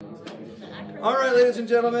All right, ladies and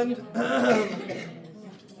gentlemen,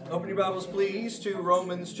 open your Bibles, please, to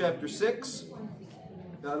Romans chapter 6.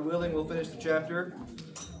 God willing, we'll finish the chapter.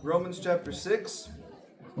 Romans chapter 6,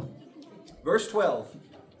 verse 12.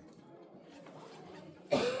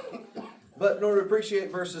 But in order to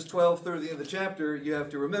appreciate verses 12 through the end of the chapter, you have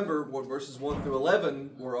to remember what verses 1 through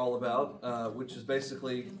 11 were all about, which is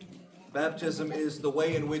basically baptism is the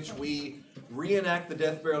way in which we reenact the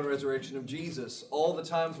death, burial, and resurrection of Jesus. All the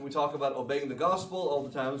times when we talk about obeying the gospel, all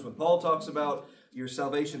the times when Paul talks about your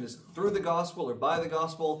salvation is through the gospel or by the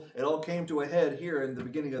gospel, it all came to a head here in the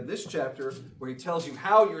beginning of this chapter where he tells you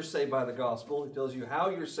how you're saved by the gospel. He tells you how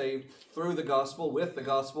you're saved through the gospel, with the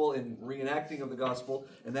gospel, in reenacting of the gospel,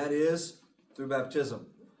 and that is through baptism.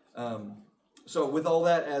 So with all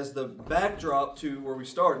that as the backdrop to where we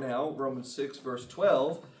start now, Romans 6, verse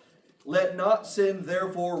 12, let not sin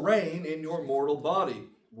therefore reign in your mortal body.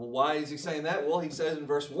 Well, why is he saying that? Well, he says in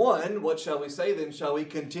verse 1, what shall we say then? Shall we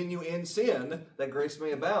continue in sin that grace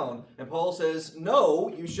may abound? And Paul says,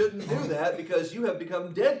 no, you shouldn't do that because you have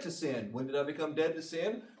become dead to sin. When did I become dead to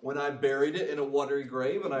sin? When I buried it in a watery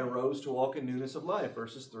grave and I rose to walk in newness of life,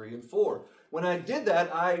 verses 3 and 4. When I did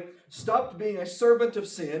that, I stopped being a servant of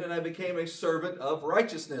sin and I became a servant of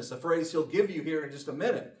righteousness, a phrase he'll give you here in just a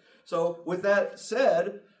minute. So with that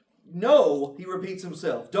said, no, he repeats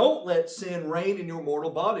himself, don't let sin reign in your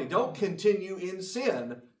mortal body. Don't continue in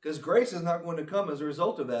sin, because grace is not going to come as a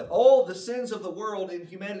result of that. All the sins of the world in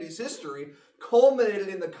humanity's history culminated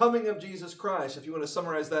in the coming of Jesus Christ. If you want to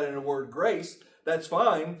summarize that in a word, grace, that's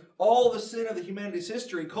fine. All the sin of the humanity's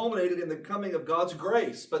history culminated in the coming of God's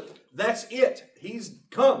grace. But that's it. He's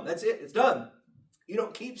come. That's it. It's done. You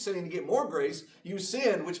don't keep sinning to get more grace. You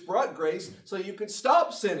sinned, which brought grace, so you could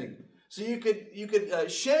stop sinning. So you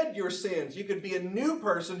could shed your sins. You could be a new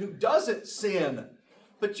person who doesn't sin.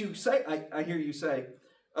 But you say, I hear you say,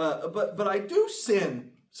 but I do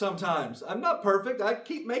sin sometimes. I'm not perfect. I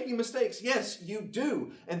keep making mistakes. Yes, you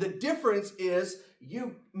do. And the difference is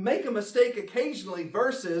you make a mistake occasionally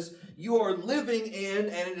versus you are living in,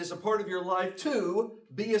 and it is a part of your life to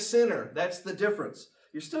be a sinner. That's the difference.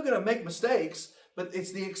 You're still going to make mistakes, but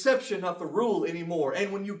it's the exception, not the rule anymore.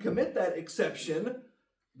 And when you commit that exception,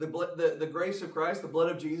 the grace of Christ, the blood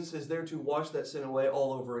of Jesus, is there to wash that sin away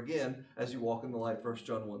all over again as you walk in the light, 1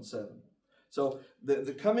 John 1:7. So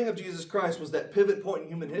the coming of Jesus Christ was that pivot point in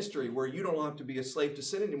human history where you don't have to be a slave to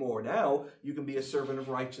sin anymore. Now you can be a servant of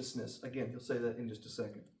righteousness. Again, he'll say that in just a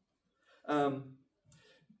second.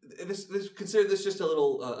 Consider this just a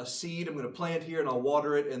little a seed I'm going to plant here and I'll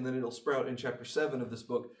water it and then it'll sprout in chapter 7 of this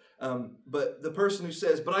book. But the person who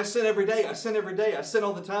says, but I sin every day, I sin every day, I sin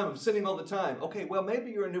all the time, I'm sinning all the time. Okay, well,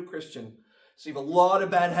 maybe you're a new Christian. So you have a lot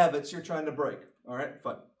of bad habits you're trying to break. All right,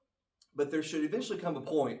 fine. But there should eventually come a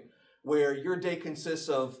point where your day consists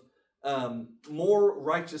of more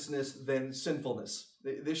righteousness than sinfulness.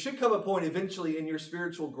 There should come a point eventually in your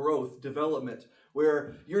spiritual growth, development,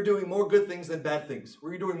 where you're doing more good things than bad things,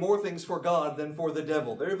 where you're doing more things for God than for the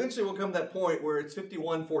devil. There eventually will come that point where it's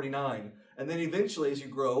 51-49. And then eventually, as you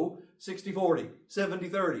grow, 60-40,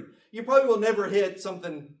 70-30. You probably will never hit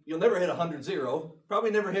something, you'll never hit 100-0, probably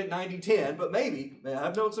never hit 90-10, but maybe.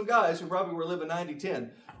 I've known some guys who probably were living 90-10,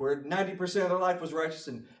 where 90% of their life was righteous,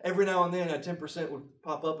 and every now and then a 10% would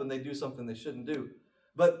pop up and they do something they shouldn't do.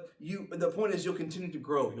 But the point is you'll continue to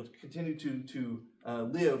grow. You'll continue to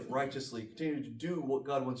live righteously, continue to do what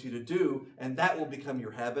God wants you to do, and that will become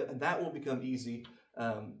your habit, and that will become easy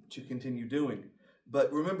to continue doing.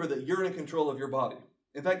 But remember that you're in control of your body.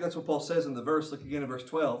 In fact, that's what Paul says in the verse. Look again in verse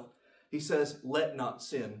 12. He says, let not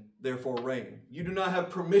sin therefore reign. You do not have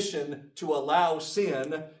permission to allow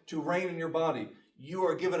sin to reign in your body. You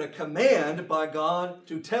are given a command by God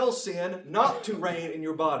to tell sin not to reign in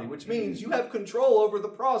your body, which means you have control over the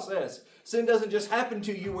process. Sin doesn't just happen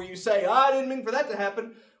to you where you say, I didn't mean for that to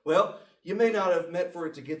happen. Well, you may not have meant for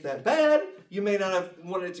it to get that bad. You may not have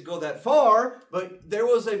wanted it to go that far, but there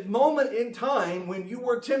was a moment in time when you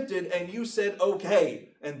were tempted and you said, okay.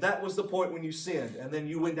 And that was the point when you sinned. And then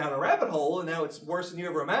you went down a rabbit hole and now it's worse than you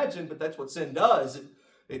ever imagined, but that's what sin does.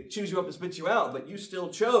 It chews you up and spits you out, but you still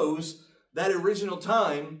chose that original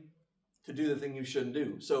time to do the thing you shouldn't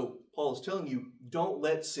do. So Paul is telling you, don't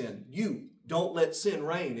let sin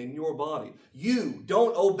reign in your body. You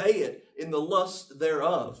don't obey it in the lust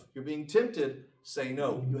thereof. You're being tempted, say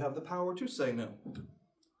no. You have the power to say no.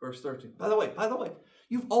 Verse 13. By the way,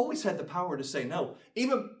 you've always had the power to say no.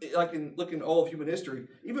 Even like look in all of human history,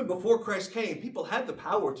 even before Christ came, people had the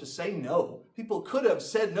power to say no. People could have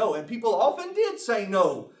said no, and people often did say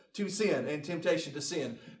no to sin and temptation to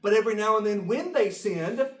sin. But every now and then when they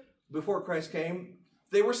sinned, before Christ came,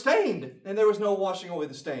 they were stained, and there was no washing away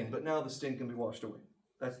the stain. But now the stain can be washed away.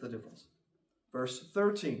 That's the difference. Verse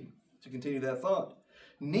 13, to continue that thought.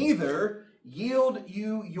 Neither yield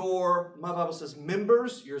you your, my Bible says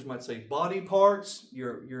members, yours might say body parts,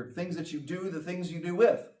 your things that you do, the things you do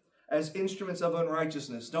with, as instruments of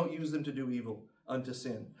unrighteousness. Don't use them to do evil unto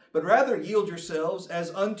sin. But rather yield yourselves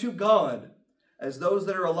as unto God, as those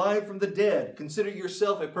that are alive from the dead. Consider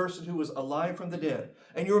yourself a person who is alive from the dead,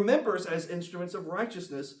 and your members as instruments of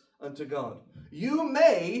righteousness unto God. You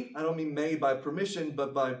may, I don't mean may by permission,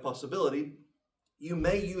 but by possibility, you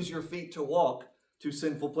may use your feet to walk to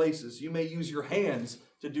sinful places. You may use your hands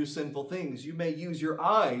to do sinful things. You may use your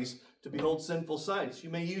eyes to behold sinful sights.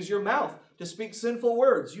 You may use your mouth to speak sinful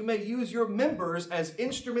words. You may use your members as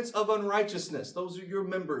instruments of unrighteousness. Those are your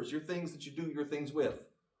members, your things that you do your things with.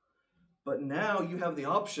 But now you have the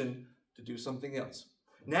option to do something else.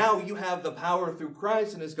 Now you have the power through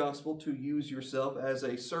Christ and his gospel to use yourself as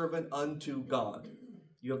a servant unto God.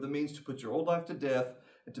 You have the means to put your old life to death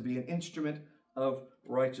and to be an instrument of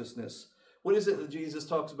righteousness. What is it that Jesus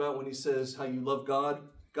talks about when he says how you love God?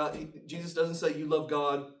 Jesus doesn't say you love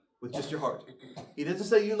God with just your heart. He doesn't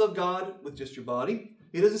say you love God with just your body.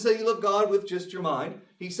 He doesn't say you love God with just your mind.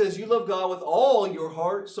 He says you love God with all your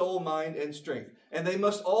heart, soul, mind, and strength. And they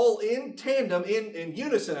must all in tandem, in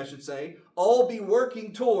unison, I should say, all be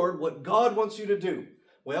working toward what God wants you to do.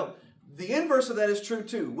 Well, the inverse of that is true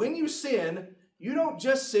too. When you sin, you don't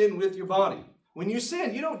just sin with your body. When you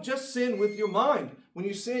sin, you don't just sin with your mind. When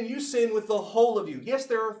you sin with the whole of you. Yes,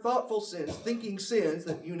 there are thoughtful sins, thinking sins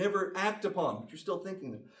that you never act upon, but you're still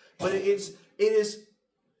thinking them. But it is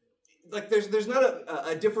like there's not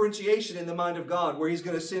a differentiation in the mind of God where he's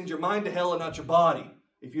going to send your mind to hell and not your body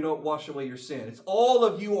if you don't wash away your sin. It's all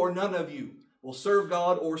of you or none of you will serve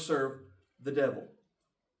God or serve the devil.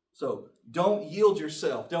 So don't yield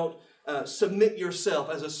yourself. Don't submit yourself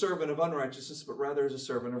as a servant of unrighteousness, but rather as a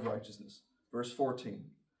servant of righteousness. Verse 14.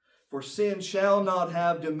 For sin shall not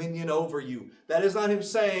have dominion over you. That is not him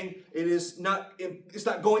saying it's not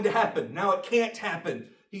going to happen. Now it can't happen.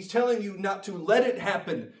 He's telling you not to let it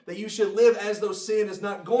happen, that you should live as though sin is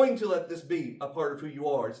not going to let this be a part of who you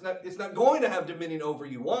are. It's not going to have dominion over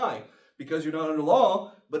you. Why? Because you're not under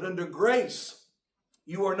law, but under grace.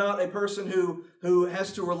 You are not a person who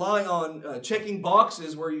has to rely on checking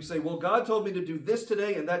boxes where you say, well, God told me to do this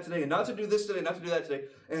today and that today, and not to do this today, not to do that today.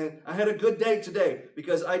 And I had a good day today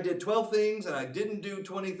because I did 12 things and I didn't do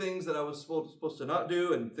 20 things that I was supposed to not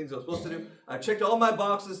do and things I was supposed to do. I checked all my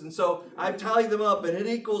boxes, and so I tallied them up, and it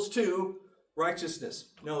equals to righteousness.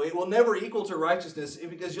 No, it will never equal to righteousness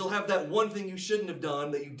because you'll have that one thing you shouldn't have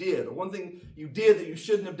done that you did, or one thing you did that you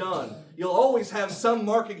shouldn't have done. You'll always have some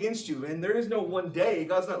mark against you, and there is no one day.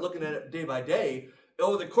 God's not looking at it day by day.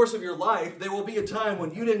 Over the course of your life, there will be a time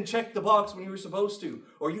when you didn't check the box when you were supposed to,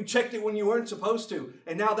 or you checked it when you weren't supposed to,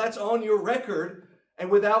 and now that's on your record. And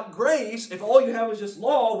without grace, if all you have is just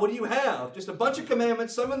law, what do you have? Just a bunch of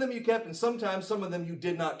commandments. Some of them you kept, and sometimes some of them you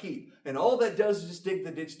did not keep. And all that does is just dig the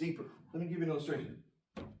ditch deeper. Let me give you an illustration.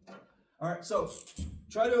 All right, so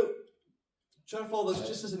try to follow this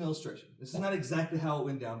just as an illustration. This is not exactly how it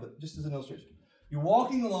went down, but just as an illustration. You're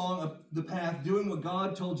walking along the path, doing what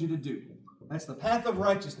God told you to do. That's the path of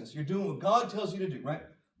righteousness. You're doing what God tells you to do, right?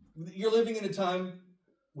 You're living in a time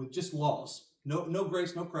with just laws. No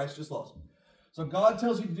grace, no Christ, just laws. So God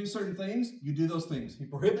tells you to do certain things, you do those things. He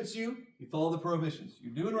prohibits you, you follow the prohibitions.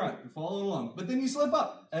 You're doing right, you're following along. But then you slip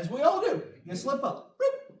up, as we all do. You slip up,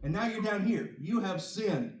 and now you're down here. You have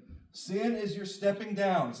sin. Sin is your stepping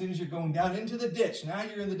down. Sin is you're going down into the ditch. Now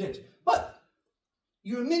you're in the ditch. But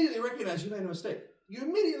you immediately recognize you made a mistake. You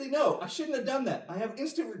immediately know, I shouldn't have done that. I have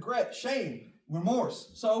instant regret, shame,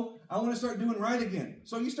 remorse. So I want to start doing right again.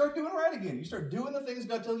 So you start doing right again. You start doing the things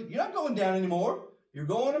God tells you. You're not going down anymore. You're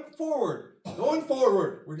going forward. Going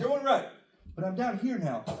forward. We're going right. But I'm down here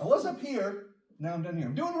now. I was up here. Now I'm down here.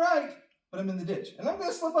 I'm doing right, but I'm in the ditch. And I'm going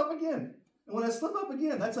to slip up again. And when I slip up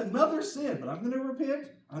again, that's another sin. But I'm going to repent.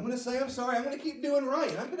 I'm going to say I'm sorry. I'm going to keep doing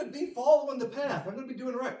right. I'm going to be following the path. I'm going to be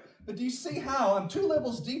doing right. But do you see how I'm 2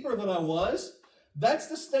 levels deeper than I was? That's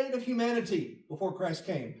the state of humanity before Christ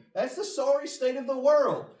came. That's the sorry state of the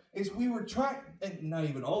world. Is we were trying, and not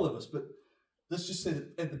even all of us, but let's just say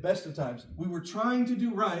that at the best of times, we were trying to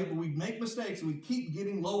do right, but we'd make mistakes, and we'd keep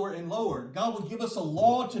getting lower and lower. God would give us a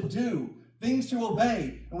law to do, things to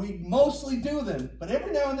obey, and we'd mostly do them, but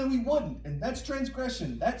every now and then we wouldn't, and that's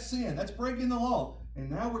transgression, that's sin, that's breaking the law. And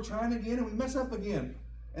now we're trying again, and we mess up again.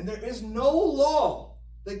 And there is no law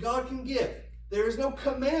that God can give. There is no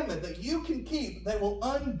commandment that you can keep that will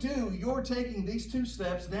undo your taking these 2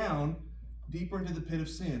 steps down deeper into the pit of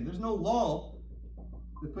sin. There's no law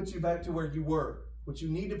that puts you back to where you were. What you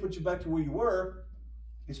need to put you back to where you were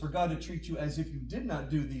is for God to treat you as if you did not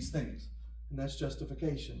do these things. And that's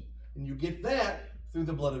justification. And you get that through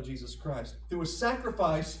the blood of Jesus Christ, through a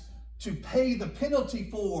sacrifice to pay the penalty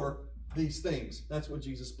for these things. That's what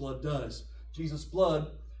Jesus' blood does. Jesus'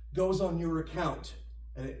 blood goes on your account,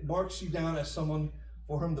 and it marks you down as someone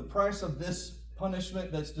for whom the price of this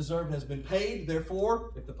punishment that's deserved has been paid.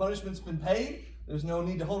 Therefore, if the punishment's been paid, there's no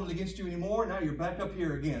need to hold it against you anymore. Now you're back up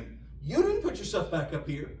here again. You didn't put yourself back up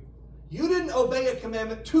here. You didn't obey a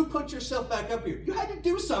commandment to put yourself back up here. You had to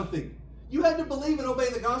do something. You had to believe and obey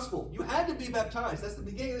the gospel. You had to be baptized. That's the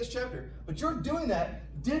beginning of this chapter. But your doing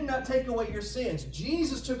that did not take away your sins.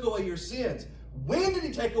 Jesus took away your sins. When did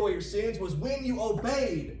he take away your sins? Was when you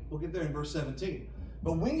obeyed. We'll get there in verse 17.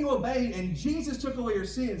 But when you obeyed and Jesus took away your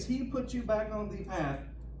sins, he put you back on the path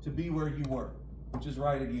to be where you were, which is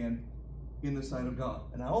right again in the sight of God.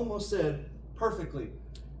 And I almost said perfectly.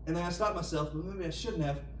 And then I stopped myself, but maybe I shouldn't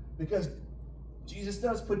have, because Jesus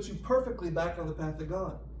does put you perfectly back on the path of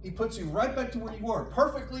God. He puts you right back to where you were,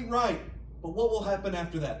 perfectly right. But what will happen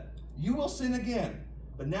after that? You will sin again,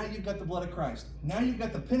 but now you've got the blood of Christ. Now you've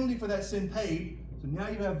got the penalty for that sin paid, so now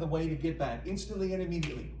you have the way to get back instantly and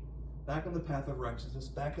immediately. Back on the path of righteousness,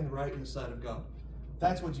 back in the right in the sight of God.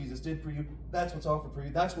 That's what Jesus did for you. That's what's offered for you.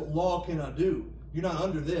 That's what law cannot do. You're not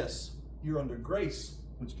under this. You're under grace,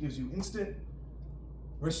 which gives you instant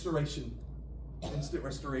restoration. Instant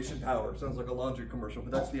restoration power. Sounds like a laundry commercial,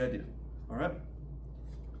 but that's the idea. All right?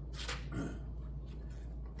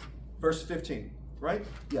 Verse 15, right?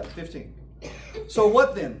 Yeah, 15. So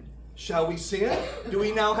what then? Shall we sin? Do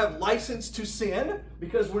we now have license to sin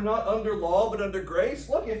because we're not under law but under grace?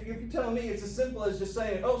 Look, if you tell me it's as simple as just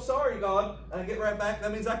saying, oh, sorry, God, and I get right back,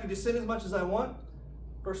 that means I can just sin as much as I want?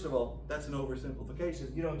 First of all, that's an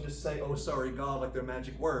oversimplification. You don't just say, oh, sorry, God, like they're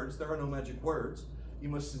magic words. There are no magic words. You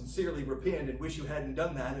must sincerely repent and wish you hadn't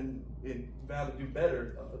done that and vow to do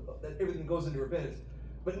better. Everything goes into repentance.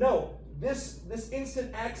 But no, this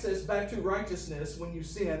instant access back to righteousness when you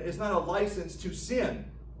sin is not a license to sin.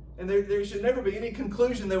 And there should never be any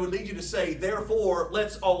conclusion that would lead you to say, therefore,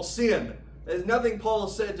 let's all sin. There's nothing Paul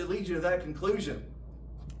has said to lead you to that conclusion.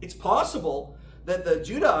 It's possible that the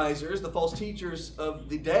Judaizers, the false teachers of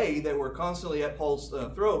the day that were constantly at Paul's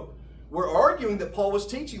throat, were arguing that Paul was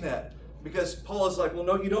teaching that. Because Paul is like, well,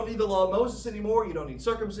 no, you don't need the law of Moses anymore. You don't need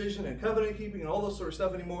circumcision and covenant keeping and all this sort of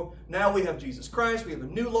stuff anymore. Now we have Jesus Christ. We have a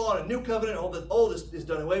new law and a new covenant. All the old is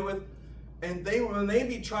done away with. And they were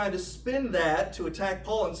maybe trying to spin that to attack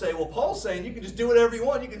Paul and say, well, Paul's saying you can just do whatever you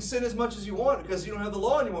want. You can sin as much as you want because you don't have the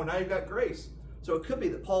law anymore. Now you've got grace. So it could be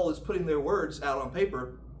that Paul is putting their words out on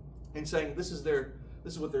paper and saying this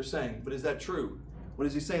is what they're saying. But is that true? What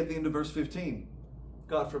does he say at the end of verse 15?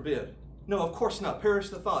 God forbid. No, of course not. Perish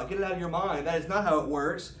the thought. Get it out of your mind. That is not how it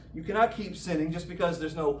works. You cannot keep sinning just because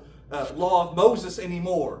there's no law of Moses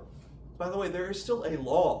anymore. By the way, there is still a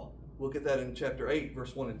law. We'll get that in chapter 8,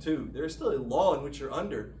 verse 1 and 2. There is still a law in which you're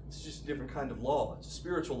under. It's just a different kind of law. It's a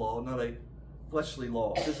spiritual law, not a fleshly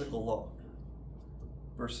law, physical law.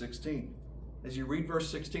 Verse 16. As you read verse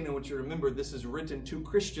 16, I want you to remember this is written to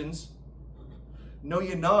Christians. Know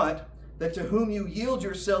ye not that to whom you yield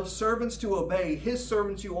yourselves servants to obey, his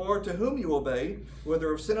servants you are to whom you obey,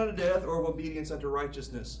 whether of sin unto death or of obedience unto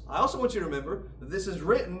righteousness. I also want you to remember that this is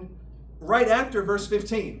written right after verse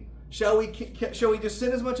 15. Shall we just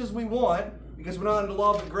sin as much as we want because we're not under the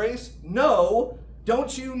law of grace? No.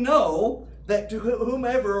 Don't you know that to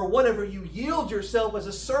whomever or whatever you yield yourself as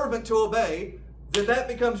a servant to obey, then that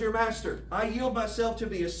becomes your master. I yield myself to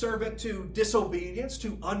be a servant to disobedience,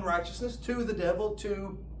 to unrighteousness, to the devil,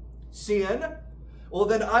 to sin. Well,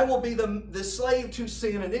 then I will be the slave to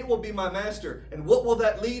sin, and it will be my master. And what will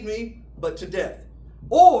that lead me but to death?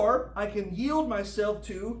 Or I can yield myself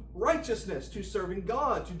to righteousness, to serving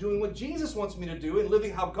God, to doing what Jesus wants me to do and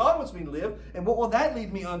living how God wants me to live. And what will that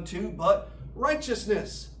lead me unto but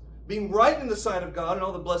righteousness? Being right in the sight of God and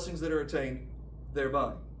all the blessings that are attained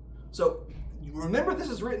thereby. So remember, this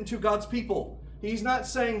is written to God's people. He's not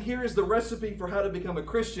saying here is the recipe for how to become a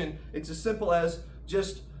Christian. It's as simple as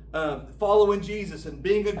just following Jesus and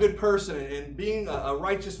being a good person and being a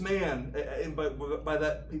righteous man. And by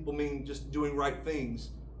that, people mean just doing right things,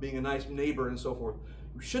 being a nice neighbor and so forth.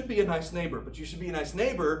 You should be a nice neighbor, but you should be a nice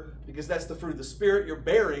neighbor because that's the fruit of the Spirit you're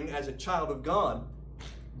bearing as a child of God,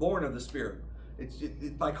 born of the Spirit.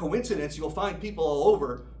 By coincidence, you'll find people all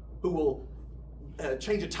over who will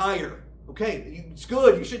change a tire. Okay, it's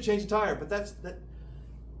good, you should change a tire, but that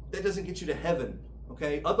doesn't get you to heaven.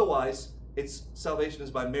 Okay, otherwise, salvation is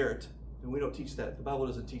by merit, and we don't teach that. The Bible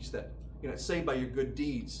doesn't teach that. You're not saved by your good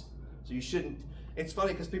deeds, so you shouldn't It's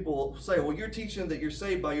funny because people will say, well, you're teaching that you're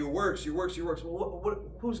saved by your works. Well,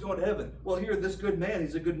 who's going to heaven? Well, here, this good man,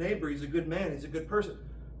 he's a good neighbor, he's a good man, he's a good person.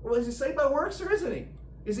 Well, is he saved by works or isn't he?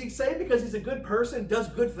 Is he saved because he's a good person, does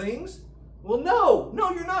good things? Well, no,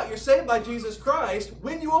 you're not. You're saved by Jesus Christ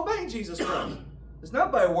when you obey Jesus Christ. It's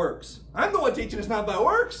not by works. I'm the one teaching it's not by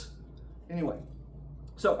works. Anyway,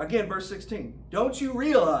 so again, verse 16. Don't you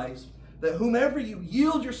realize that whomever you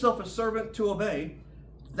yield yourself a servant to obey,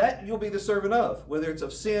 that you'll be the servant of, whether it's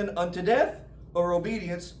of sin unto death or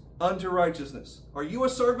obedience unto righteousness. Are you a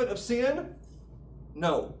servant of sin?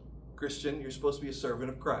 No, Christian, you're supposed to be a servant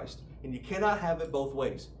of Christ. And you cannot have it both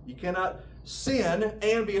ways. You cannot sin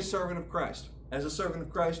and be a servant of Christ. As a servant of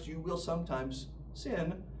Christ, you will sometimes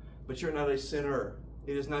sin, but you're not a sinner.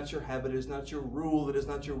 It is not your habit, it is not your rule, it is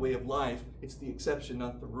not your way of life. It's the exception,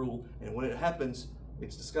 not the rule. And when it happens,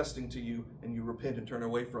 it's disgusting to you, and you repent and turn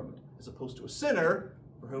away from it. As opposed to a sinner,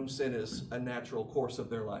 for whom sin is a natural course of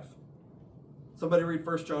their life. Somebody read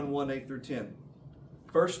 1 John 1, 8 through 10.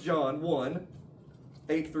 1 John 1,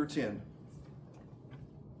 8 through 10.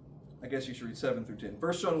 I guess you should read 7 through 10.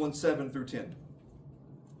 1 John 1, 7 through 10.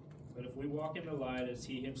 But if we walk in the light as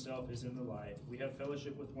he himself is in the light, we have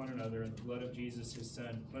fellowship with one another, and the blood of Jesus, his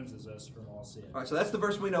Son, cleanses us from all sin. All right, so that's the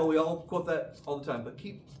verse we know. We all quote that all the time. But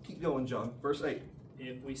keep going, John. Verse 8.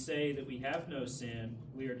 If we say that we have no sin,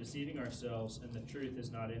 we are deceiving ourselves, and the truth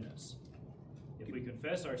is not in us. If we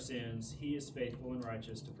confess our sins, he is faithful and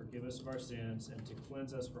righteous to forgive us of our sins and to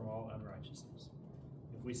cleanse us from all unrighteousness.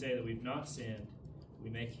 If we say that we've not sinned, we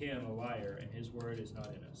make him a liar, and his word is not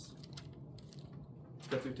in us. Is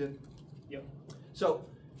that through 10? Yep. So,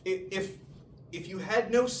 if you had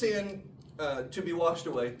no sin to be washed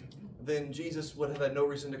away, then Jesus would have had no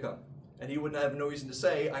reason to come. And he wouldn't have no reason to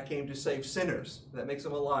say, I came to save sinners. That makes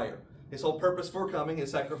him a liar. His whole purpose for coming,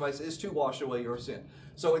 his sacrifice, is to wash away your sin.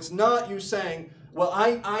 So it's not you saying, well,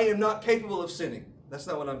 I am not capable of sinning. That's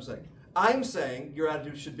not what I'm saying. I'm saying your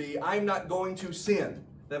attitude should be, I'm not going to sin.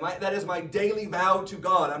 That is my daily vow to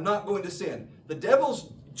God. I'm not going to sin. The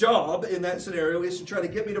devil's job in that scenario is to try to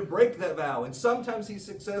get me to break that vow. And sometimes he's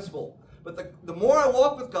successful. But the more I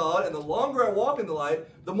walk with God and the longer I walk in the light,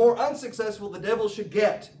 the more unsuccessful the devil should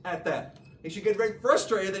get at that. He should get very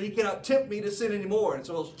frustrated that he cannot tempt me to sin anymore. And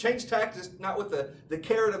so he'll change tactics, not with the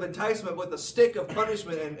carrot of enticement, but with the stick of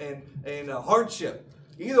punishment and hardship.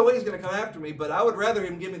 Either way, he's going to come after me, but I would rather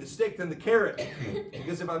him give me the stick than the carrot.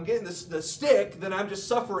 Because if I'm getting the stick, then I'm just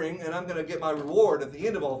suffering, and I'm going to get my reward at the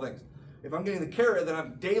end of all things. If I'm getting the carrot, then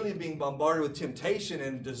I'm daily being bombarded with temptation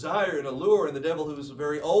and desire and allure, and the devil, who's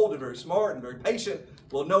very old and very smart and very patient,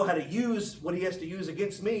 will know how to use what he has to use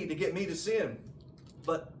against me to get me to sin.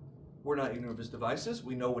 But we're not ignorant of his devices.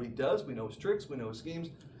 We know what he does. We know his tricks. We know his schemes.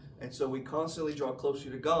 And so we constantly draw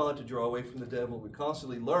closer to God to draw away from the devil. We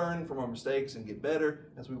constantly learn from our mistakes and get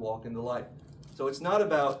better as we walk in the light. So it's not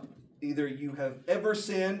about either you have ever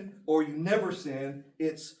sinned or you never sin.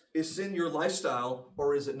 It's, is sin your lifestyle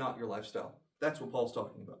or is it not your lifestyle? That's what Paul's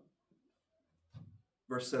talking about.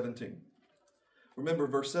 Verse 17. Remember,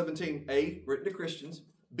 verse 17, A, written to Christians.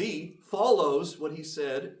 B, follows what he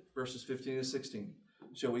said, verses 15 to 16.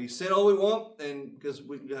 Shall we sin all we want, and because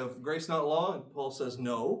we have grace not law? And Paul says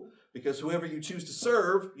no, because whoever you choose to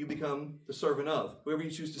serve, you become the servant of. Whoever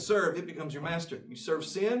you choose to serve, it becomes your master. You serve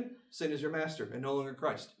sin, sin is your master, and no longer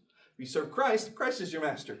Christ. If you serve Christ, Christ is your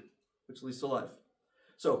master, which leads to life.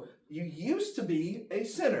 So, you used to be a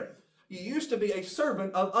sinner. You used to be a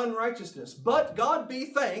servant of unrighteousness. But God be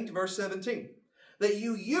thanked, verse 17, that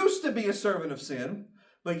you used to be a servant of sin,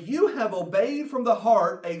 but you have obeyed from the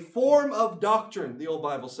heart a form of doctrine, the old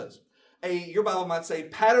Bible says. Your Bible might say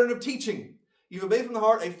pattern of teaching. You've obeyed from the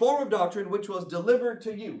heart a form of doctrine which was delivered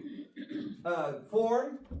to you.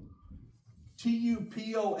 Form,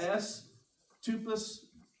 T-U-P-O-S, tupus,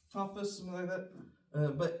 something like that.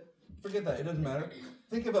 But forget that, it doesn't matter.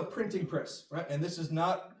 Think of a printing press, right? And this is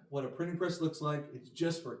not what a printing press looks like. It's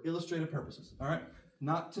just for illustrative purposes, all right?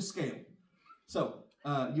 Not to scale. So,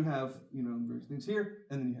 you have, various things here,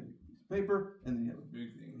 and then you have a piece of paper, and then you have a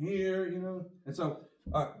big thing here, And so,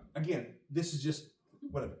 again, this is just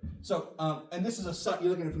whatever. So, and this is a side, you're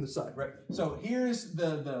looking at it from the side, right? So here's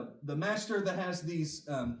the master that has these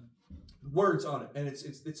words on it, and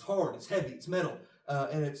it's hard, it's heavy, it's metal,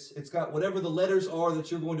 and it's got whatever the letters are that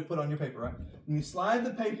you're going to put on your paper, right? And you slide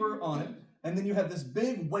the paper on it, and then you have this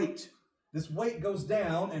big weight. This weight goes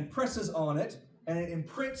down and presses on it, and it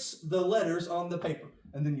imprints the letters on the paper.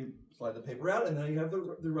 And then you slide the paper out, and now you have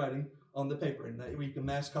the writing on the paper. And that way you can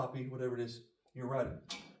mass copy whatever it is you're writing.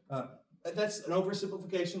 That's an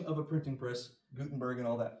oversimplification of a printing press, Gutenberg and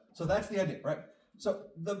all that. So that's the idea, right? So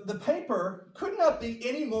the paper could not be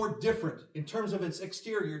any more different in terms of its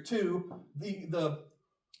exterior to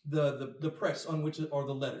the press on which are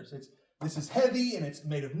the letters. This is heavy and it's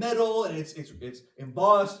made of metal and it's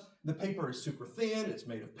embossed. The paper is super thin. It's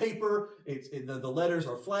made of paper. The letters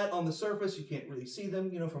are flat on the surface. You can't really see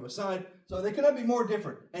them, from a side. So they cannot be more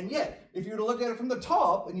different. And yet, if you were to look at it from the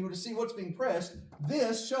top and you were to see what's being pressed,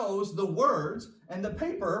 this shows the words, and the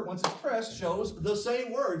paper, once it's pressed, shows the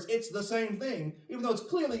same words. It's the same thing, even though it's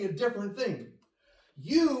clearly a different thing.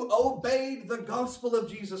 You obeyed the gospel of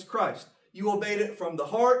Jesus Christ. You obeyed it from the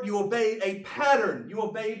heart. You obeyed a pattern. You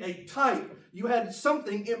obeyed a type. You had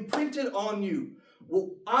something imprinted on you.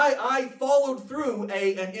 Well, I followed through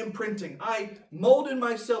an imprinting. I molded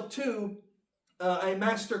myself to a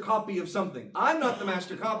master copy of something. I'm not the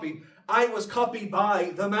master copy. I was copied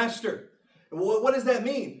by the master. Well, what does that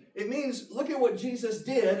mean? It means look at what Jesus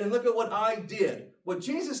did and look at what I did. What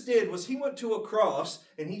Jesus did was he went to a cross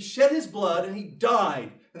and he shed his blood and he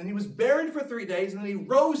died. And then he was buried for 3 days and then he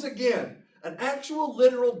rose again. An actual,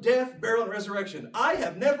 literal death, burial, and resurrection. I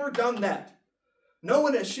have never done that. No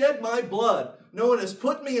one has shed my blood. No one has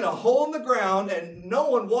put me in a hole in the ground, and no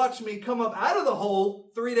one watched me come up out of the hole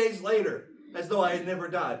 3 days later as though I had never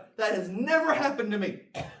died. That has never happened to me.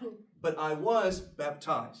 But I was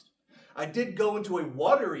baptized. I did go into a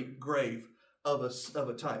watery grave of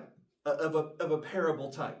a type, of a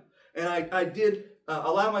parable type. And I did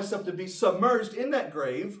allow myself to be submerged in that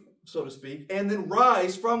grave, so to speak, and then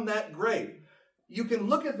rise from that grave. You can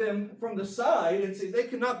look at them from the side and say they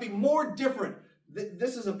cannot be more different.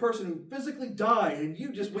 This is a person who physically died and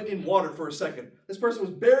you just went in water for a second. This person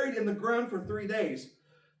was buried in the ground for 3 days,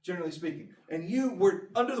 generally speaking. And you were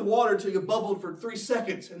under the water until you bubbled for 3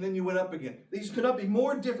 seconds and then you went up again. These could not be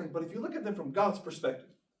more different, but if you look at them from God's perspective,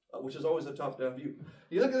 which is always a top-down view.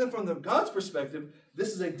 You look at them from God's perspective, this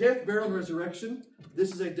is a death, burial, and resurrection.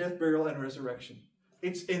 This is a death, burial, and resurrection.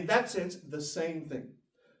 It's, in that sense, the same thing.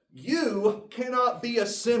 You cannot be a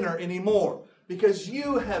sinner anymore because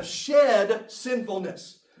you have shed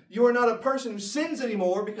sinfulness. You are not a person who sins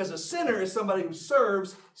anymore because a sinner is somebody who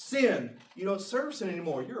serves sin. You don't serve sin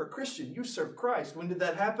anymore. You're a Christian. You serve Christ. When did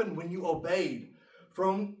that happen? When you obeyed.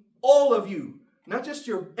 From all of you, not just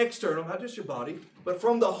your external, not just your body, but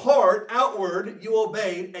from the heart outward, you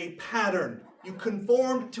obeyed a pattern. You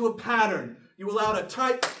conformed to a pattern. You allowed a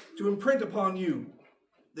type to imprint upon you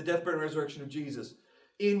the death, burial, and resurrection of Jesus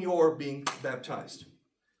in your being baptized.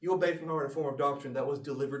 You obeyed from the heart a form of doctrine that was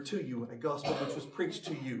delivered to you, a gospel which was preached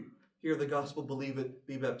to you. Hear the gospel, believe it,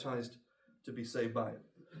 be baptized to be saved by it.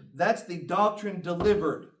 That's the doctrine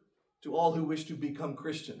delivered to all who wish to become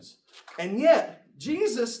Christians. And yet,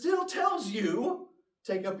 Jesus still tells you,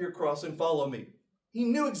 take up your cross and follow me. He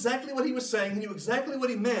knew exactly what he was saying. He knew exactly what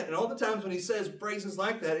he meant. And all the times when he says phrases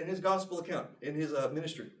like that in his gospel account, in his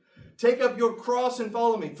ministry, take up your cross and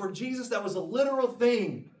follow me. For Jesus, that was a literal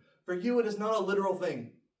thing. For you, it is not a literal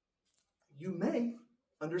thing. You may,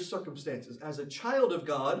 under circumstances, as a child of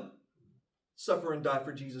God, suffer and die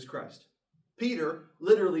for Jesus Christ. Peter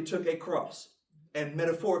literally took a cross and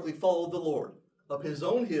metaphorically followed the Lord up his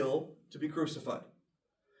own hill to be crucified.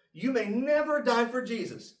 You may never die for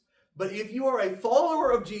Jesus, but if you are a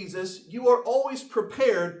follower of Jesus, you are always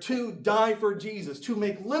prepared to die for Jesus, to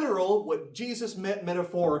make literal what Jesus meant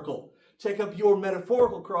metaphorical. Take up your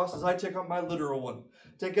metaphorical cross as I take up my literal one.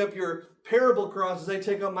 Take up your parable cross as I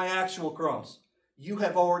take up my actual cross. You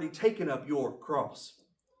have already taken up your cross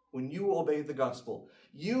when you obey the gospel.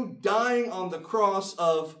 You dying on the cross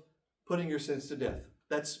of putting your sins to death.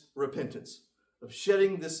 That's repentance, of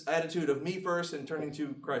shedding this attitude of me first and turning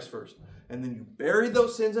to Christ first. And then you buried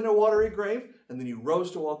those sins in a watery grave, and then you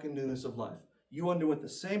rose to walk in newness of life. You underwent the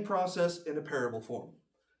same process in a parable form.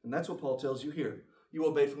 And that's what Paul tells you here. You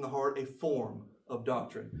obeyed from the heart a form of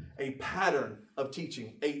doctrine, a pattern of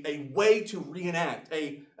teaching, a way to reenact,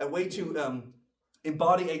 a way to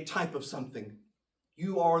embody a type of something.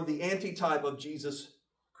 You are the antitype of Jesus'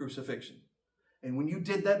 crucifixion. And when you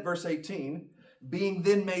did that, verse 18, being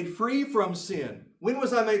then made free from sin. When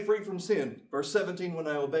was I made free from sin? Verse 17, when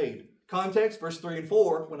I obeyed. Context, verse 3 and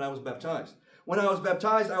 4, when I was baptized. When I was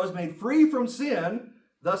baptized, I was made free from sin.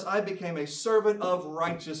 Thus I became a servant of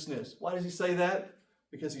righteousness. Why does he say that?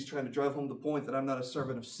 Because he's trying to drive home the point that I'm not a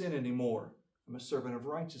servant of sin anymore. I'm a servant of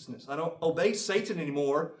righteousness. I don't obey Satan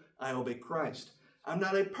anymore. I obey Christ. I'm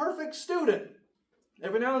not a perfect student.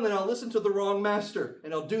 Every now and then I'll listen to the wrong master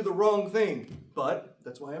and I'll do the wrong thing. But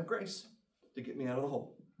that's why I have grace, to get me out of the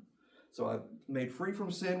hole. So I'm made free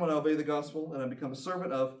from sin when I obey the gospel, and I become a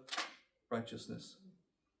servant of righteousness.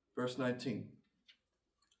 Verse 19.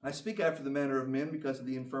 I speak after the manner of men because of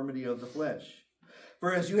the infirmity of the flesh.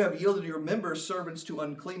 For as you have yielded your members servants to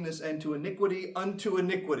uncleanness and to iniquity unto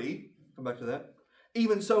iniquity, come back to that,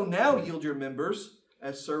 even so now yield your members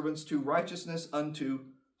as servants to righteousness unto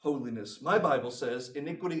holiness. My Bible says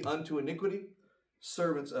iniquity unto iniquity,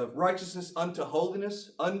 servants of righteousness unto holiness,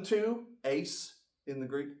 unto, ace in the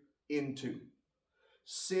Greek, into.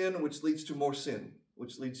 Sin which leads to more sin,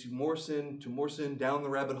 which leads to more sin, down the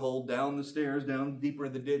rabbit hole, down the stairs, down deeper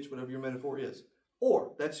in the ditch, whatever your metaphor is.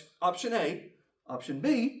 Or, that's option A. Option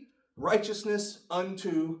B, righteousness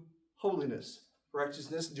unto holiness.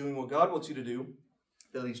 Righteousness, doing what God wants you to do,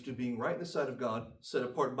 that leads to being right in the sight of God, set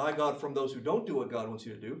apart by God from those who don't do what God wants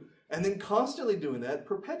you to do, and then constantly doing that,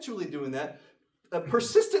 perpetually doing that,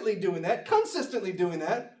 persistently doing that, consistently doing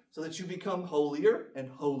that, so that you become holier and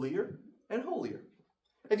holier and holier.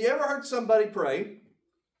 Have you ever heard somebody pray,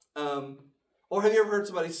 or have you ever heard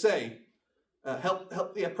somebody say, pray.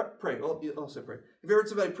 I'll say pray. Have you heard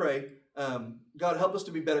somebody pray, God, help us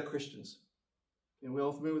to be better Christians? And we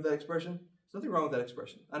all familiar with that expression? There's nothing wrong with that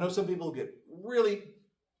expression. I know some people get really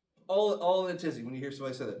all in a tizzy when you hear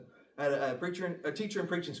somebody say that. I had a teacher in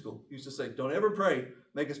preaching school used to say, don't ever pray,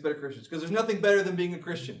 make us better Christians, because there's nothing better than being a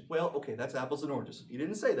Christian. Well, okay, that's apples and oranges. He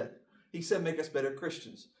didn't say that. He said, make us better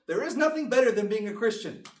Christians. There is nothing better than being a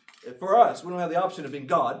Christian. For us, we don't have the option of being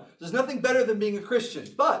God. There's nothing better than being a Christian.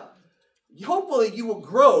 But hopefully you will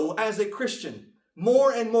grow as a Christian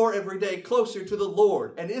more and more every day closer to the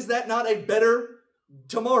Lord. And is that not a better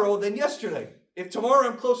tomorrow than yesterday? If tomorrow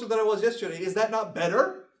I'm closer than I was yesterday, is that not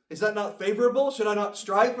better? Is that not favorable? Should I not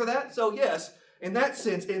strive for that? So yes, in that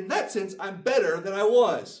sense, I'm better than I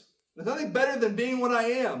was. There's nothing better than being what I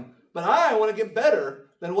am. But I want to get better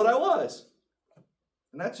than what I was.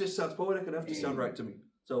 And that just sounds poetic enough to sound right to me.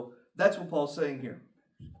 So that's what Paul's saying here.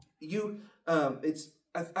 In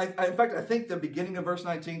fact, I think the beginning of verse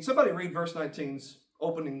 19, somebody read verse 19's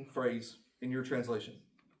opening phrase in your translation.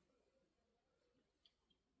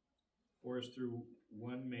 For it's through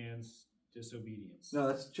one man's disobedience. No,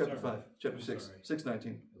 that's chapter 5, chapter 6, 6:19.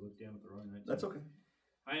 I looked down at the wrong 19. That's okay.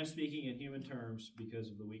 I am speaking in human terms because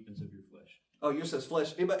of the weakness of your flesh. Oh, yours says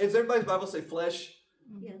flesh. Does everybody's Bible say flesh?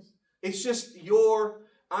 Yes. It's just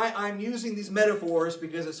I'm using these metaphors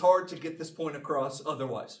because it's hard to get this point across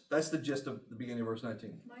otherwise. That's the gist of the beginning of verse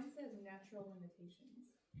 19. Mine says natural limitations.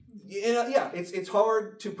 Yeah, it's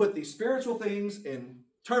hard to put these spiritual things in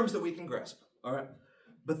terms that we can grasp. All right?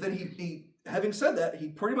 But then he having said that, he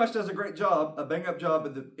pretty much does a great job, a bang-up job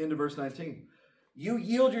at the end of verse 19. You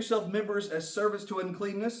yield yourself members as servants to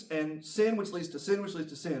uncleanness and sin, which leads to sin, which leads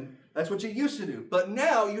to sin. That's what you used to do. But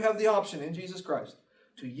now you have the option in Jesus Christ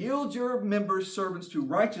to yield your members servants to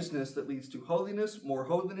righteousness that leads to holiness, more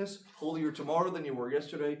holiness, holier tomorrow than you were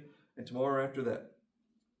yesterday, and tomorrow after that.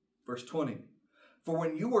 Verse 20. For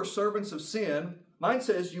when you were servants of sin, mine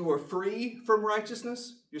says you were free from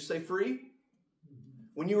righteousness. You say free?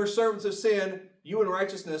 When you were servants of sin, you and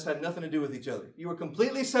righteousness had nothing to do with each other. You were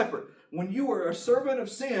completely separate. When you were a servant of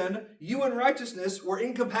sin, you and righteousness were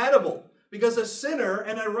incompatible, because a sinner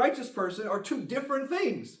and a righteous person are two different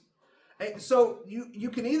things. And so you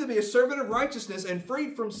can either be a servant of righteousness and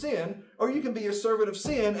freed from sin, or you can be a servant of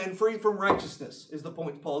sin and freed from righteousness, is the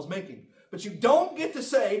point Paul's making. But you don't get to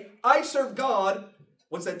say, I serve God.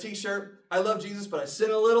 What's that t-shirt? I love Jesus, but I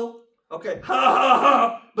sin a little. Okay, ha ha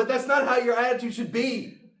ha! But that's not how your attitude should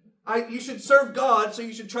be. You should serve God, so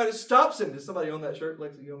you should try to stop sin. Does somebody own that shirt?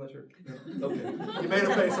 Lexi, you own that shirt? No. Okay. You made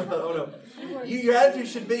a face. I thought, oh no. Your attitude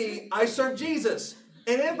should be, I serve Jesus.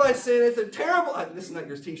 And if I sin, it's a terrible... This is not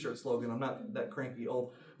your t-shirt slogan. I'm not that cranky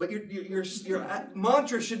old. But your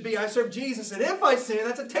mantra should be, I serve Jesus. And if I sin,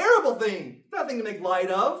 that's a terrible thing. Nothing to make light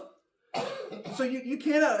of. So you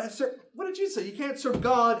cannot serve... What did Jesus say? You can't serve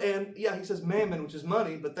God and... Yeah, he says mammon, which is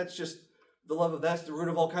money, but that's just... The love of that's the root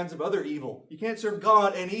of all kinds of other evil. You can't serve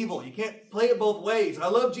God and evil. You can't play it both ways. I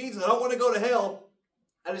love Jesus. I don't want to go to hell.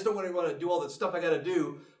 I just don't want to do all the stuff I got to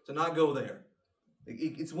do to not go there.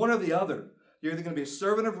 It's one or the other. You're either going to be a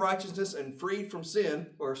servant of righteousness and freed from sin,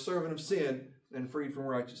 or a servant of sin and freed from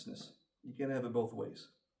righteousness. You can't have it both ways.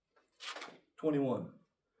 21.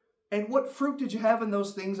 And what fruit did you have in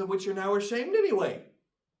those things of which you're now ashamed anyway?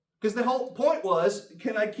 Because the whole point was,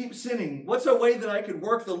 can I keep sinning? What's a way that I could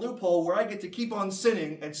work the loophole where I get to keep on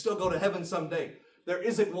sinning and still go to heaven someday? There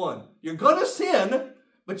isn't one. You're going to sin,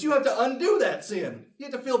 but you have to undo that sin. You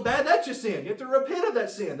have to feel bad that you sin. You have to repent of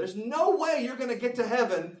that sin. There's no way you're going to get to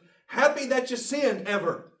heaven happy that you sinned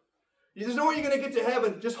ever. There's no way you're going to get to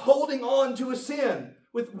heaven just holding on to a sin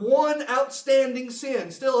with one outstanding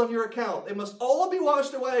sin still on your account. They must all be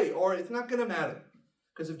washed away, or it's not going to matter.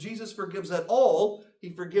 Because if Jesus forgives it all,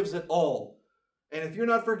 he forgives it all. And if you're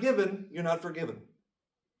not forgiven, you're not forgiven.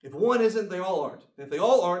 If one isn't, they all aren't. If they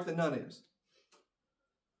all aren't, then none is.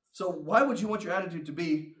 So why would you want your attitude to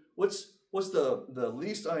be, what's the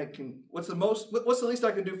least I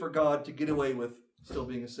can do for God to get away with still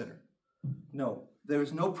being a sinner? No, there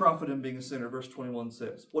is no profit in being a sinner, verse 21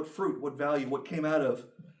 says. What fruit, what value, what came out of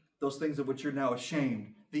those things of which you're now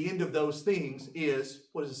ashamed? The end of those things is,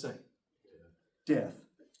 what does it say? Death.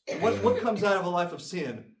 What comes out of a life of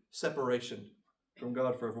sin? Separation from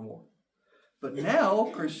God forevermore. But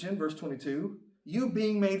now, Christian, verse 22, you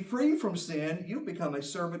being made free from sin, you've become a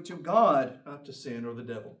servant to God, not to sin or the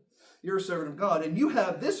devil. You're a servant of God, and you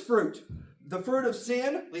have this fruit. The fruit of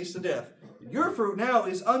sin leads to death. Your fruit now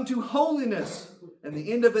is unto holiness, and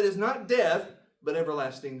the end of it is not death, but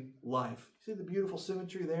everlasting life. See the beautiful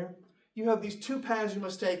symmetry there? You have these two paths you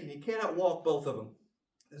must take, and you cannot walk both of them.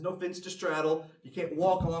 There's no fence to straddle. You can't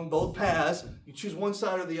walk along both paths. You choose one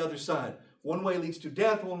side or the other side. One way leads to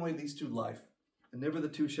death, one way leads to life. And never the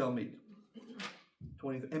two shall meet.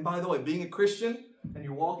 And by the way, being a Christian and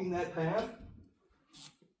you're walking that path,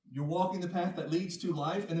 you're walking the path that leads to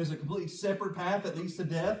life, and there's a completely separate path that leads to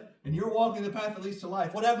death, and you're walking the path that leads to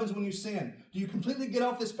life. What happens when you sin? Do you completely get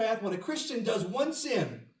off this path? When a Christian does one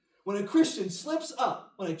sin, when a Christian slips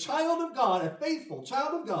up, when a child of God, a faithful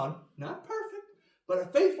child of God, not perfect, but a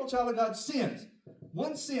faithful child of God sins,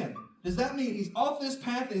 one sin, does that mean he's off this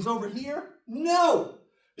path and he's over here? No!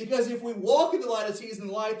 Because if we walk in the light as he is in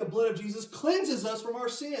the light, the blood of Jesus cleanses us from our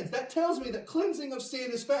sins. That tells me that cleansing of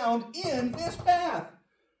sin is found in this path.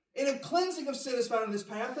 And if cleansing of sin is found in this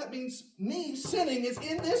path, that means me sinning is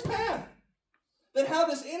in this path. Then how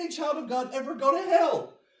does any child of God ever go to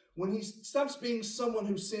hell? When he stops being someone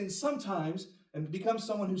who sins sometimes and becomes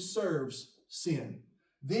someone who serves sin.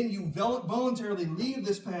 Then you voluntarily leave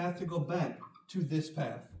this path to go back to this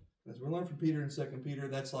path. As we learned from Peter in 2 Peter,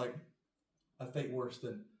 that's like a fate worse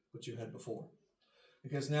than what you had before.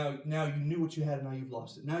 Because now you knew what you had and now you've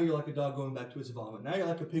lost it. Now you're like a dog going back to his vomit. Now you're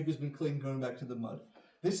like a pig who's been cleaned going back to the mud.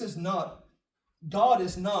 God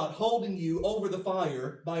is not holding you over the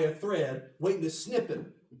fire by a thread, waiting to snip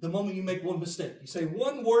it the moment you make one mistake. You say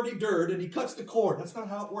one wordy dirt and he cuts the cord. That's not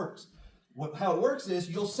how it works. How it works is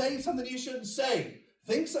you'll say something you shouldn't say,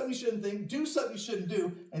 think something you shouldn't think, do something you shouldn't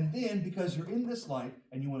do, and then because you're in this light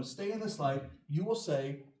and you want to stay in this light, you will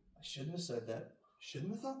say, I shouldn't have said that,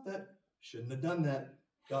 shouldn't have thought that, shouldn't have done that.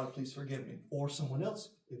 God, please forgive me. Or someone else,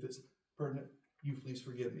 if it's pertinent, you please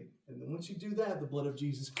forgive me. And then once you do that, the blood of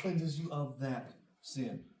Jesus cleanses you of that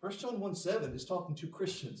sin. 1 John 1:7 is talking to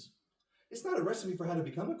Christians. It's not a recipe for how to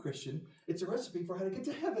become a Christian. It's a recipe for how to get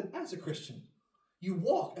to heaven as a Christian. You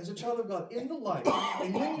walk as a child of God in the light.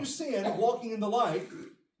 And when you sin, walking in the light,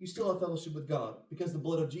 you still have fellowship with God. Because the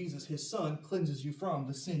blood of Jesus, his son, cleanses you from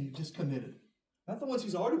the sin you just committed. Not the ones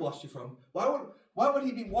he's already washed you from. Why would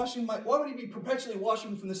he be perpetually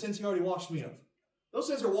washing me from the sins he already washed me of? Those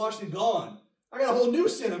sins are washed and gone. I got a whole new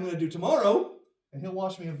sin I'm going to do tomorrow. And he'll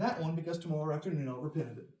wash me of that one because tomorrow afternoon I'll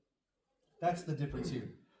repent of it. That's the difference here.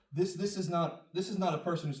 This is not a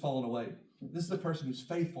person who's fallen away. This is a person who's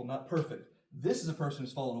faithful, not perfect. This is a person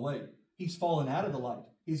who's fallen away. He's fallen out of the light.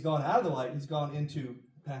 He's gone out of the light. He's gone into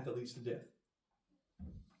the path that leads to death.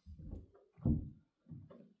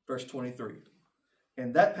 Verse 23.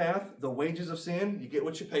 And that path, the wages of sin, you get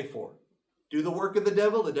what you pay for. Do the work of the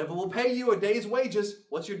devil will pay you a day's wages.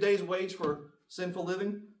 What's your day's wage for sinful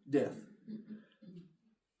living? Death.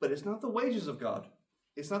 But it's not the wages of God.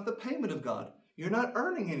 It's not the payment of God. You're not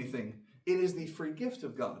earning anything. It is the free gift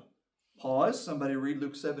of God. Pause. Somebody read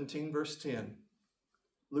Luke 17, verse 10.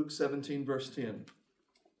 Luke 17, verse 10.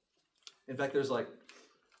 In fact, there's like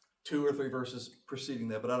 2 or 3 verses preceding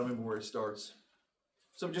that, but I don't remember where it starts.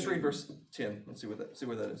 So just read verse 10. Let's see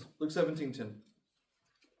where that is. Luke 17, 10.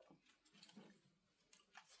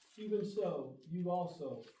 Even so, you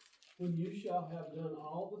also, when you shall have done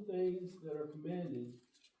all the things that are commanded,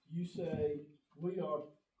 you say, we are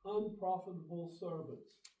unprofitable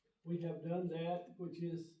servants. We have done that which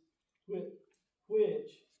it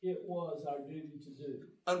was our duty to do.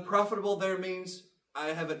 Unprofitable there means I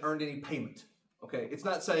haven't earned any payment. Okay, it's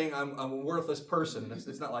not saying I'm a worthless person.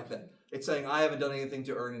 It's not like that. It's saying I haven't done anything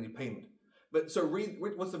to earn any payment. But so read,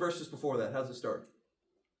 what's the verses before that? How does it start?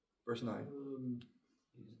 Verse 9.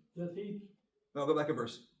 No, go back a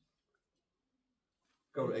verse.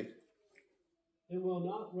 Go to 8. And will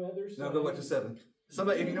not rather say... Now go back to 7.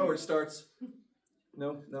 Somebody, if you know where it starts.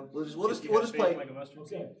 No. We'll just play. Like a mustard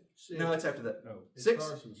seed? Okay. No, it's after that. No.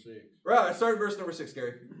 6. Right, I started verse number 6,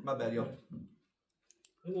 Gary. My bad, y'all.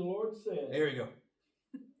 And the Lord said, There you go.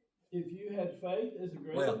 if you had faith as a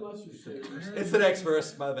grain Well, of mustard seed, It's the next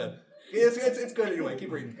verse. My bad. It's good anyway.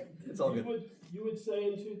 Keep reading. It's all good. you would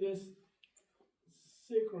say unto this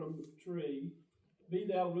sycamore tree, be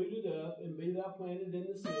thou rooted up, and be thou planted in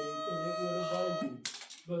the sea, and it would obey you.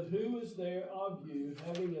 But who is there of you,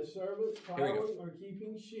 having a servant Here we go. plowing or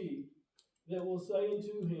keeping sheep, that will say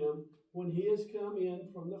unto him, when he has come in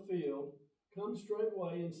from the field, come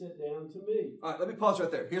straightway and sit down to me? All right, let me pause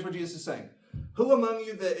right there. Here's what Jesus is saying. Who among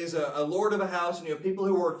you that is a lord of a house, and you have people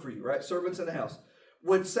who work for you, right? Servants in the house,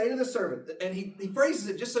 would say to the servant, and he phrases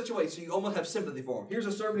it just such a way so you almost have sympathy for him. Here's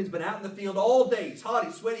a servant who's been out in the field all day. He's hot,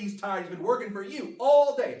 he's sweaty, he's tired. He's been working for you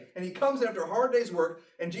all day. And he comes in after a hard day's work,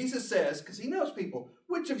 and Jesus says, because he knows people,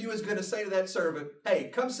 which of you is going to say to that servant, hey,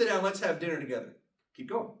 come sit down, let's have dinner together? Keep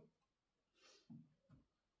going.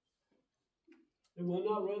 And will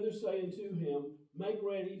not rather say unto him, make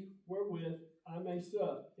ready wherewith I may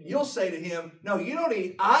sup? And You'll say to him, no, you don't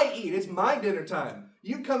eat, I eat. It's my dinner time.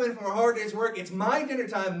 You come in from a hard day's work, it's my dinner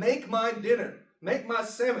time. Make my dinner. Make my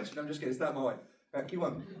sandwich. No, I'm just kidding, it's not my way. All right, keep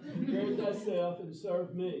on. gird thyself and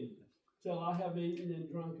serve me, till I have eaten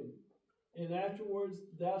and drunken. And afterwards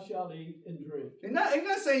thou shalt eat and drink. He's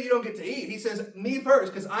not saying you don't get to eat. He says, me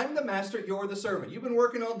first, because I'm the master, you're the servant. You've been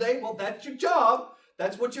working all day. Well, that's your job.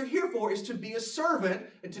 That's what you're here for, is to be a servant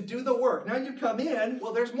and to do the work. Now you come in,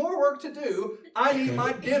 well, there's more work to do. I need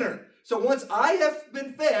my dinner. So once I have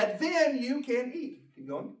been fed, then you can eat. Keep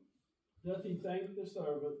going. Doth he thank the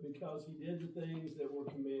servant because he did the things that were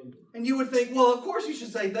commanded? And you would think, well, of course you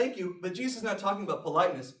should say thank you, but Jesus is not talking about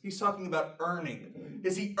politeness. He's talking about earning.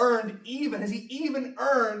 Has he earned even? Has he even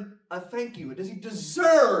earned a thank you? Does he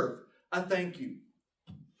deserve a thank you?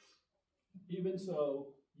 Even so,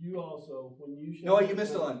 you also, when you shall... No, you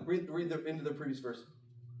missed a line. Read the end of the previous verse.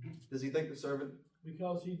 Does he thank the servant?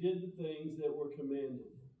 Because he did the things that were commanded.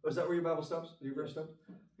 Oh, is that where your Bible stops? Your verse stops?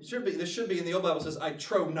 It should be. This should be in the old Bible. It says, I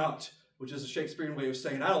trow not, which is a Shakespearean way of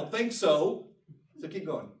saying, I don't think so. So keep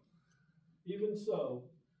going. Even so,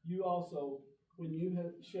 you also, when you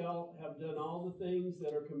shall have done all the things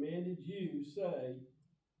that are commanded you, say,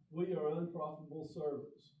 we are unprofitable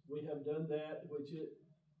servants. We have done that which it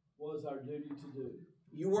was our duty to do.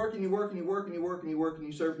 You work and you work and you work and you work and you work and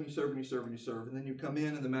you serve and you serve and you serve and you serve. And then you come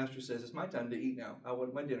in and the master says, it's my time to eat now. I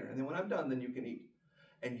want my dinner. And then when I'm done, then you can eat.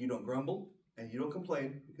 And you don't grumble and you don't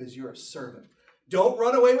complain because you're a servant. Don't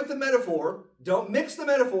run away with the metaphor. Don't mix the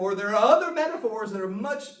metaphor. There are other metaphors that are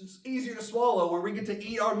much easier to swallow where we get to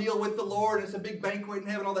eat our meal with the Lord. And it's a big banquet in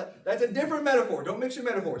heaven, all that. That's a different metaphor. Don't mix your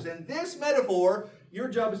metaphors. In this metaphor, your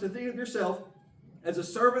job is to think of yourself as a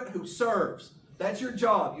servant who serves. That's your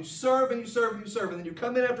job. You serve and you serve and you serve. And then you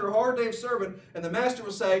come in after a hard day of serving, and the master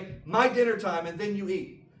will say, my dinner time, and then you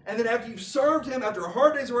eat. And then after you've served him, after a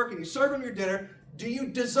hard day's work, and you serve him your dinner, do you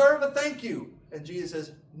deserve a thank you? And Jesus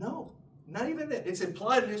says, no, not even that. It's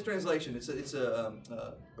implied in his translation. It's a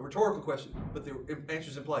rhetorical question, but the answer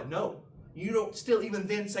is implied. No, you don't still even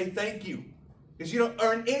then say thank you. Because you don't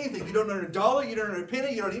earn anything. You don't earn $1, you don't earn a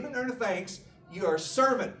penny, you don't even earn a thanks. You are a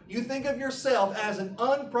servant. You think of yourself as an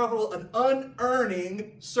unprofitable, an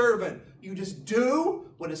unearning servant. You just do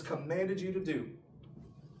what is commanded you to do.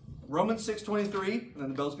 Romans 6:23, and then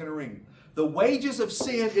the bell's going to ring. The wages of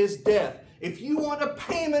sin is death. If you want a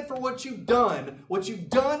payment for what you've done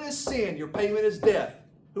is sin. Your payment is death.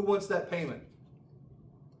 Who wants that payment?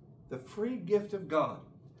 The free gift of God.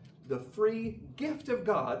 The free gift of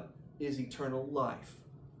God is eternal life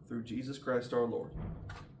through Jesus Christ our Lord.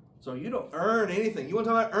 So you don't earn anything. You want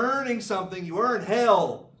to talk about earning something, you earn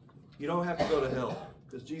hell. You don't have to go to hell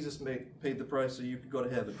because Jesus paid the price so you could go to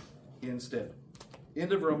heaven instead.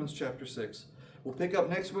 End of Romans chapter 6. We'll pick up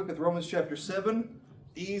next week with Romans chapter 7.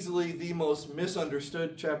 Easily the most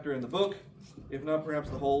misunderstood chapter in the book, if not perhaps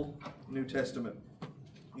the whole New Testament.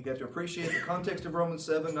 You got to appreciate the context of Romans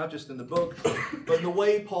 7, not just in the book, but in the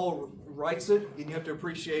way Paul writes it. And you have to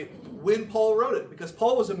appreciate when Paul wrote it, because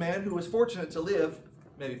Paul was a man who was fortunate to live,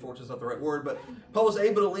 maybe fortunate is not the right word, but Paul was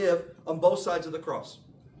able to live on both sides of the cross.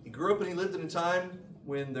 He grew up and he lived in a time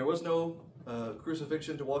when there was no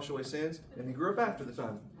crucifixion to wash away sins, and he grew up after the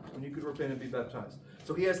time when you could repent and be baptized.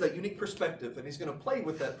 So he has that unique perspective, and he's going to play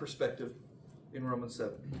with that perspective in Romans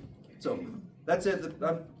 7. So that's it.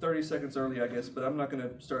 I'm 30 seconds early, I guess, but I'm not going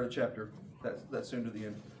to start a chapter that soon to the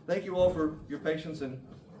end. Thank you all for your patience and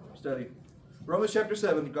study. Romans chapter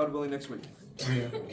 7, God willing, next week.